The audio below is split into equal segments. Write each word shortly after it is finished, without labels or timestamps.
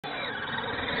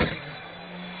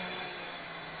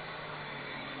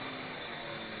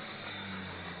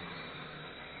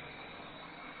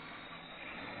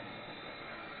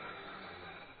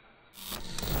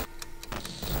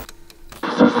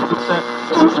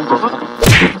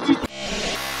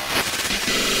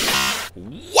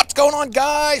What's going on,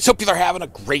 guys? Hope you're having a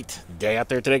great day out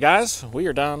there today, guys. We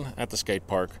are down at the skate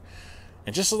park,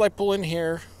 and just as I pull in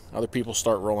here, other people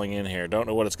start rolling in here. Don't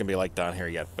know what it's going to be like down here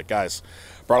yet, but guys,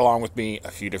 brought along with me a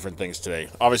few different things today.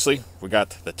 Obviously, we got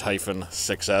the Typhon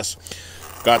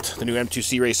 6S, got the new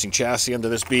M2C Racing chassis under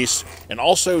this beast, and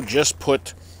also just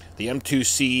put the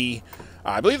M2C,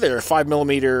 I believe they're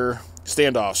 5mm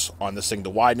standoffs on this thing to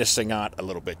widen this thing out a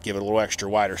little bit, give it a little extra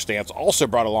wider stance. Also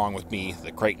brought along with me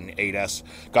the Creighton 8S.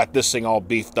 Got this thing all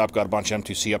beefed up, got a bunch of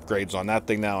M2C upgrades on that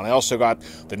thing now, and I also got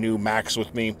the new Max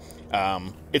with me.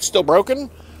 It's still broken,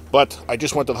 but I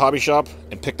just went to the hobby shop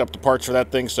and picked up the parts for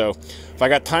that thing, so if I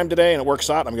got time today and it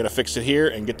works out, I'm going to fix it here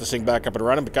and get this thing back up and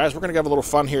running. But guys, we're going to have a little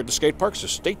fun here at the skate park, so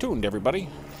stay tuned, everybody.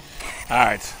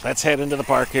 Alright, let's head into the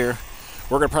park here.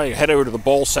 We're going to probably head over to the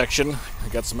bowl section. We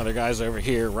got some other guys over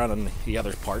here running the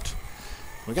other part.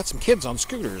 We got some kids on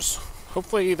scooters.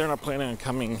 Hopefully they're not planning on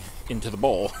coming into the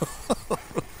bowl.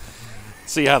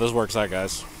 See how this works out,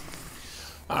 guys.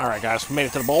 Alright, guys, we made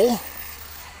it to the bowl. I'm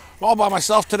all by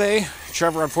myself today.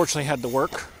 Trevor unfortunately had to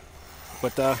work.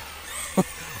 But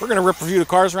we're going to rip a few of the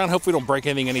cars around. Hopefully we don't break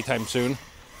anything anytime soon.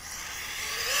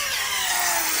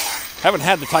 Haven't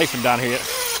had the Typhon down here yet.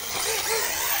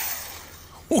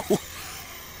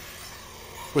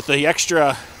 With the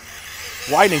extra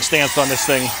widening stance on this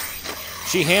thing,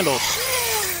 she handles.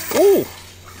 Ooh,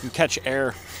 can catch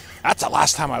air. That's the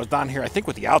last time I was down here, I think,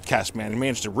 with the Outcast, man. He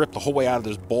managed to rip the whole way out of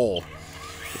this bowl.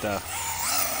 But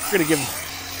we're going to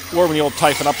give warming the old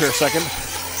Typhon up here a second.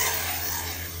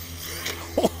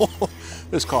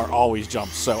 This car always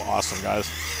jumps so awesome,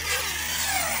 guys.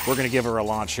 We're going to give her a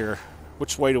launch here.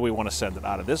 Which way do we want to send it?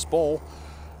 Out of this bowl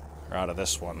or out of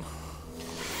this one?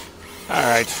 All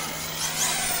right.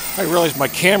 I realized my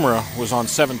camera was on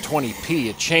 720p.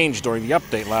 It changed during the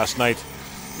update last night.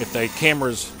 If the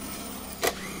cameras,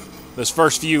 this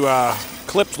first few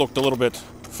clips looked a little bit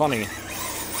funny.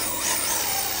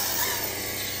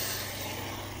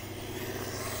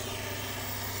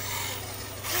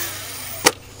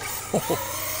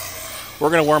 We're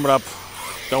going to warm it up.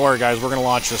 Don't worry, guys. We're going to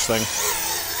launch this thing.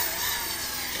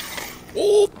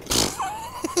 Oh!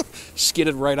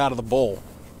 Skidded right out of the bowl.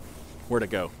 Where'd it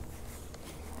go?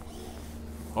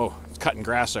 Oh, it's cutting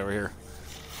grass over here.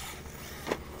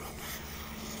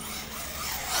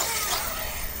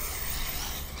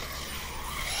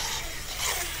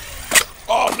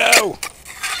 Oh, no!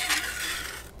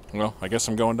 Well, I guess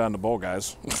I'm going down the bowl,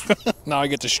 guys. Now I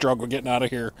get to struggle getting out of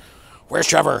here. Where's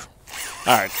Trevor?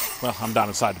 All right, well, I'm down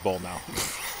inside the bowl now.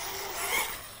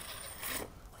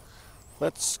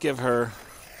 Let's give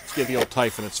the old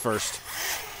Typhon its first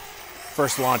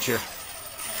launch here.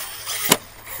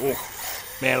 Ooh.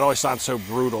 Man, it always sounds so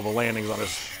brutal, the landings on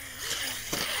this.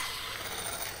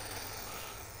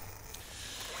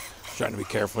 Trying to be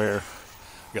careful here.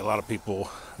 We got a lot of people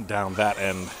down that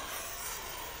end.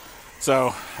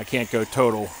 So, I can't go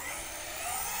total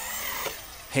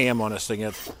ham on this thing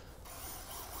yet.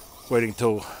 Waiting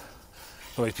until some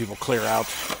of these people clear out,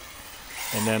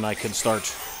 and then I can start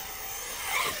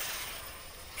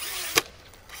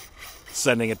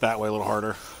sending it that way a little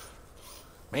harder.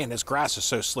 Man, this grass is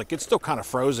so slick. It's still kind of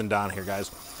frozen down here, guys.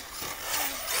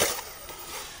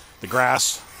 The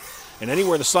grass, and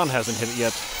anywhere the sun hasn't hit it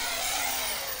yet,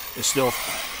 is still...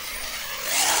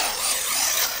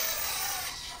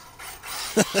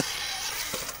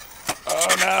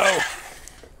 Oh, no!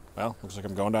 Well, looks like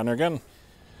I'm going down there again.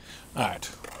 All right,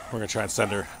 we're going to try and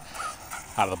send her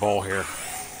out of the bowl here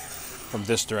from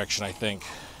this direction, I think.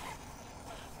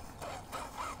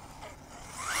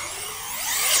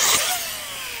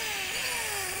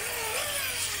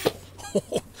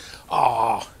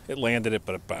 Oh, it landed it,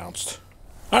 but it bounced.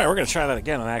 All right, we're going to try that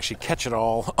again and actually catch it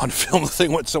all on film. The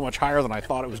thing went so much higher than I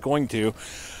thought it was going to.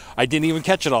 I didn't even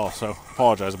catch it all, so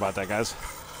apologize about that, guys.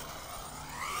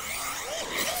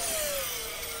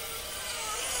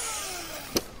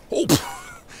 Oh,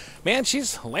 man,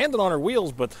 she's landing on her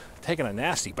wheels, but taking a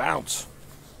nasty bounce.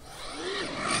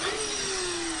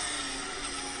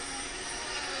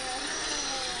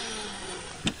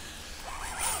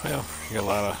 Well, you got a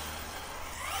lot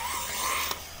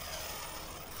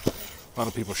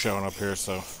of people showing up here,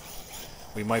 so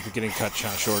we might be getting cut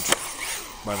short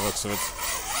by the looks of it.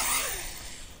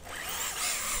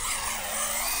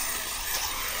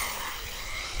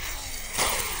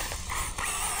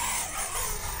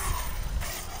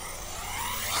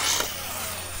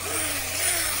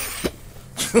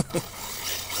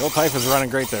 Old Typhon's running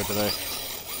great there today.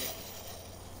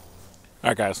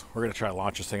 Alright guys, we're going to try to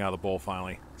launch this thing out of the bowl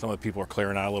finally. Some of the people are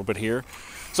clearing out a little bit here.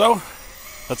 So,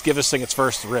 let's give this thing its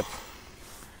first rip.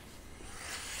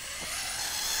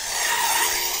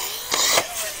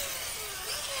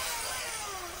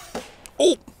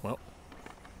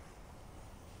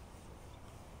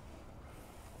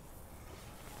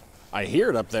 I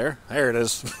hear it up there. There it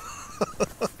is.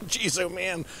 Jeez, oh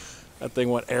man. That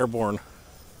thing went airborne.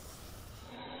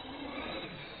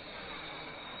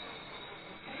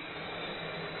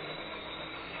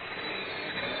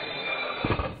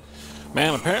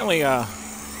 Man, apparently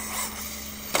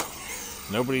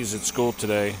nobody's at school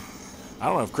today. I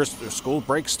don't know if school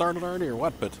break started already or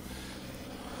what, but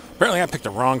apparently I picked the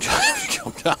wrong time to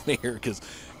come down here because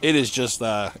it is just,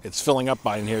 it's filling up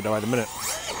by in here by the minute.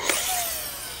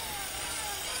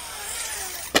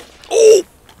 Oh,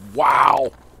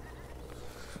 wow.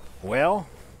 Well,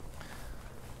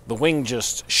 the wing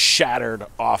just shattered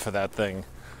off of that thing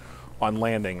on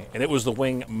landing, and it was the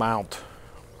wing mount.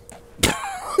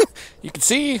 You can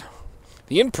see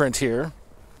the imprint here.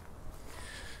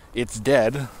 It's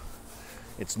dead.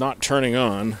 It's not turning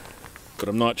on, but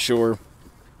I'm not sure.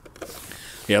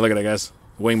 Yeah, look at that, guys.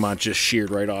 The wing mount just sheared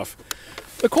right off.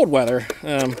 The cold weather,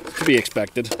 to be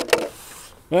expected.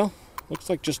 Well, looks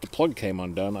like just the plug came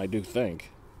undone, I do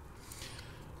think.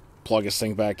 Plug this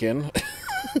thing back in.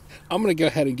 I'm going to go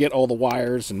ahead and get all the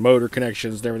wires and motor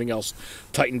connections and everything else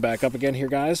tightened back up again here,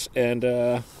 guys, and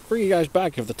bring you guys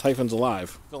back if the Typhon's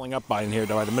alive. Filling up by in here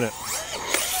by the minute.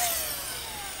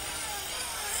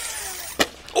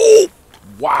 Oh,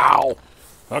 wow.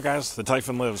 Well, guys, the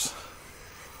Typhon lives.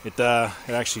 It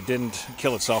actually didn't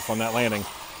kill itself on that landing.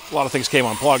 A lot of things came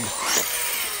unplugged.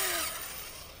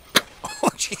 Oh,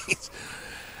 jeez.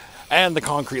 And the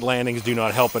concrete landings do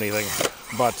not help anything,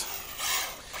 but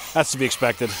that's to be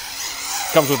expected.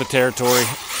 Comes with the territory.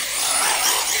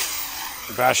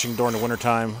 Bashing during the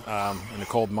wintertime, in the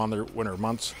cold winter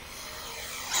months.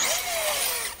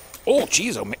 Oh,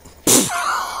 jeez, oh man.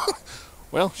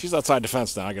 Well, she's outside the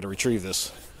fence now. I got to retrieve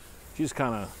this. She's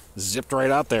kind of zipped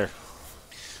right out there.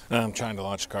 I'm trying to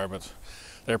launch the car, but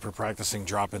they're practicing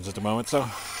drop-ins at the moment, so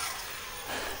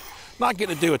not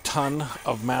getting to do a ton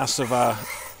of massive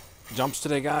jumps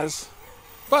today, guys,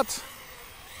 but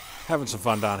having some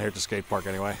fun down here at the skate park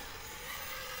anyway.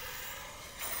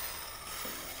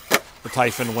 The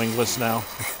Typhon wingless now.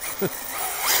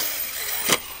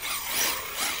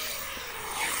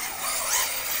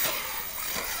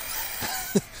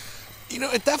 You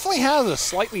know, it definitely has a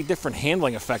slightly different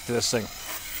handling effect to this thing.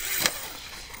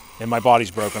 And my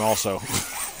body's broken also.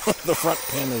 The front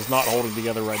pin is not holding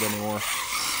together right anymore.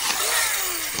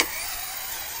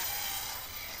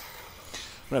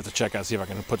 I'm gonna have to check out, see if I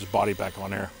can put his body back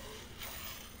on there.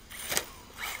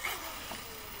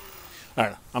 All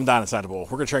right, I'm down inside the bowl.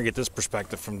 We're gonna try and get this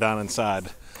perspective from down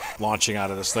inside, launching out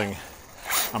of this thing.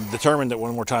 I'm determined that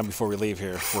one more time before we leave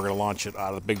here, we're gonna launch it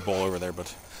out of the big bowl over there,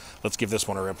 but let's give this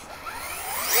one a rip.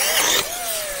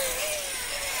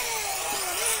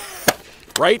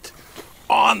 Right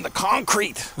on the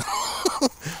concrete.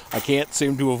 I can't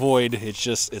seem to avoid,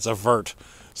 it's a vert.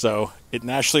 So it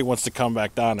naturally wants to come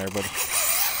back down there, but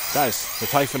guys, the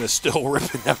Typhon is still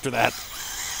ripping after that.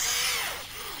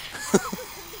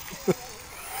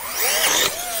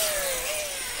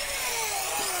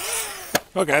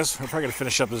 Well, guys, we're probably going to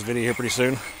finish up this video here pretty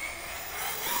soon. I'm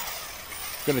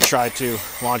going to try to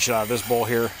launch it out of this bowl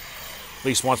here at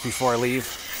least once before I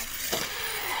leave.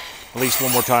 At least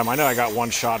one more time. I know I got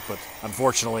one shot, but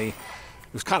unfortunately,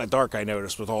 it was kind of dark, I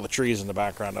noticed, with all the trees in the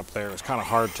background up there. It's kind of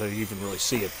hard to even really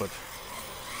see it, but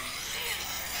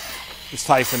this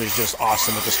Typhon is just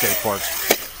awesome at the skate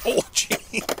parks. Oh,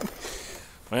 gee.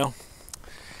 Well,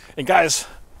 and guys,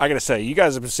 I got to say, you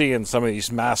guys have been seeing some of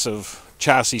these massive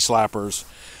chassis slappers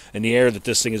and the air that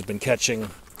this thing has been catching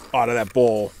out of that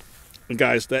bowl. And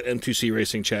guys, that M2C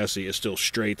Racing chassis is still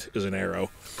straight as an arrow.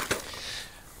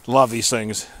 Love these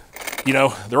things. You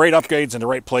know, the right upgrades in the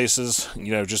right places,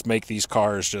 you know, just make these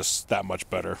cars just that much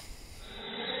better.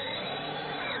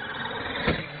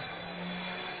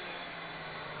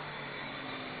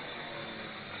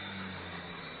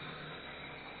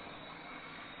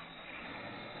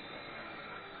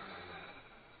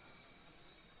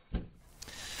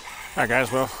 Alright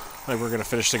guys, well, I think we're going to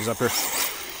finish things up here.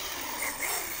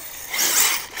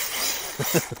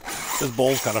 This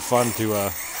bowl's kind of fun to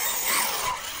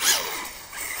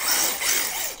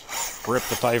rip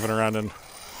the Typhon around in.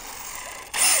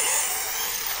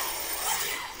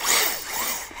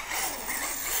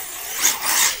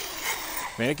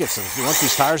 Man, it gets, once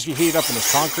these tires get heated up in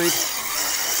this concrete,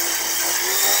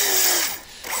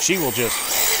 she will just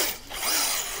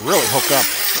really hook up.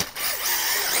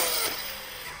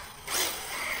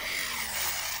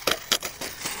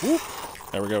 Whoop.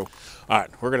 There we go. All right,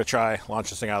 we're going to try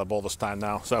launch this thing out of the bowl this time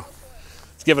now. So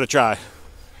let's give it a try.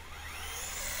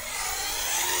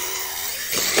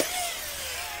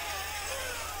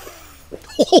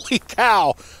 Holy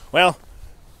cow. Well,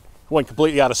 went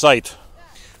completely out of sight.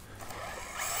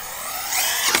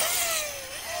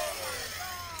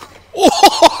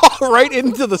 right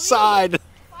into the side.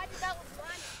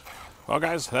 Well,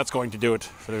 guys, that's going to do it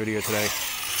for the video today.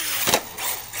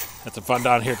 Had some fun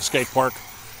down here at the skate park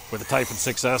with the Typhon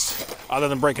 6S. Other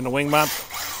than breaking the wing mount,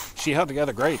 she held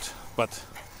together great. But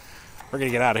we're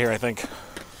going to get out of here, I think.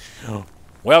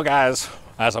 Well, guys,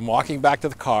 as I'm walking back to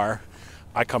the car,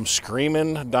 I come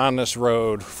screaming down this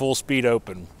road, full speed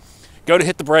open. Go to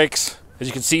hit the brakes. As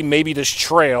you can see, maybe this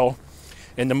trail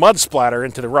and the mud splatter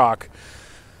into the rock.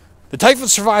 The Typhon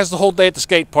survives the whole day at the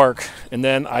skate park, and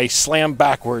then I slam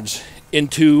backwards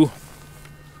into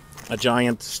a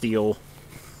giant steel,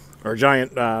 or a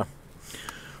giant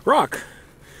rock,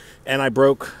 and I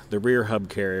broke the rear hub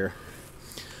carrier.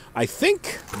 I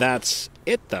think that's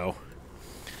it, though.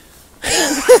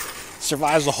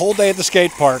 Survives the whole day at the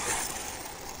skate park.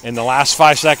 In the last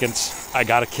 5 seconds, I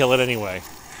gotta kill it anyway.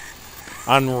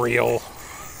 Unreal.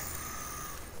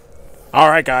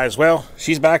 Alright, guys, well,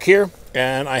 she's back here,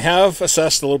 and I have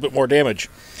assessed a little bit more damage.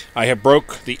 I have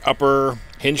broke the upper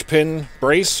hinge pin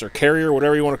brace, or carrier,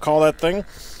 whatever you want to call that thing,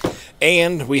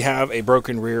 and we have a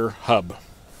broken rear hub.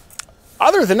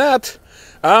 Other than that,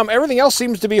 everything else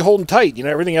seems to be holding tight. You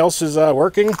know, everything else is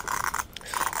working.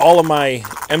 All of my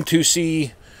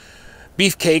M2C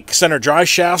beefcake center drive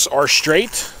shafts are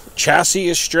straight. Chassis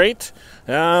is straight.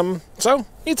 So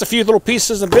needs a few little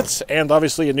pieces and bits, and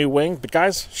obviously a new wing. But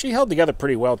guys, she held together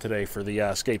pretty well today for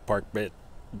the skate park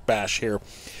bash here.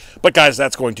 But guys,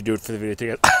 that's going to do it for the video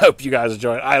today. I hope you guys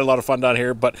enjoyed it. I had a lot of fun down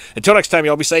here. But until next time,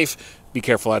 y'all be safe. Be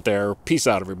careful out there. Peace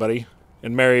out, everybody,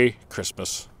 and Merry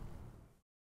Christmas.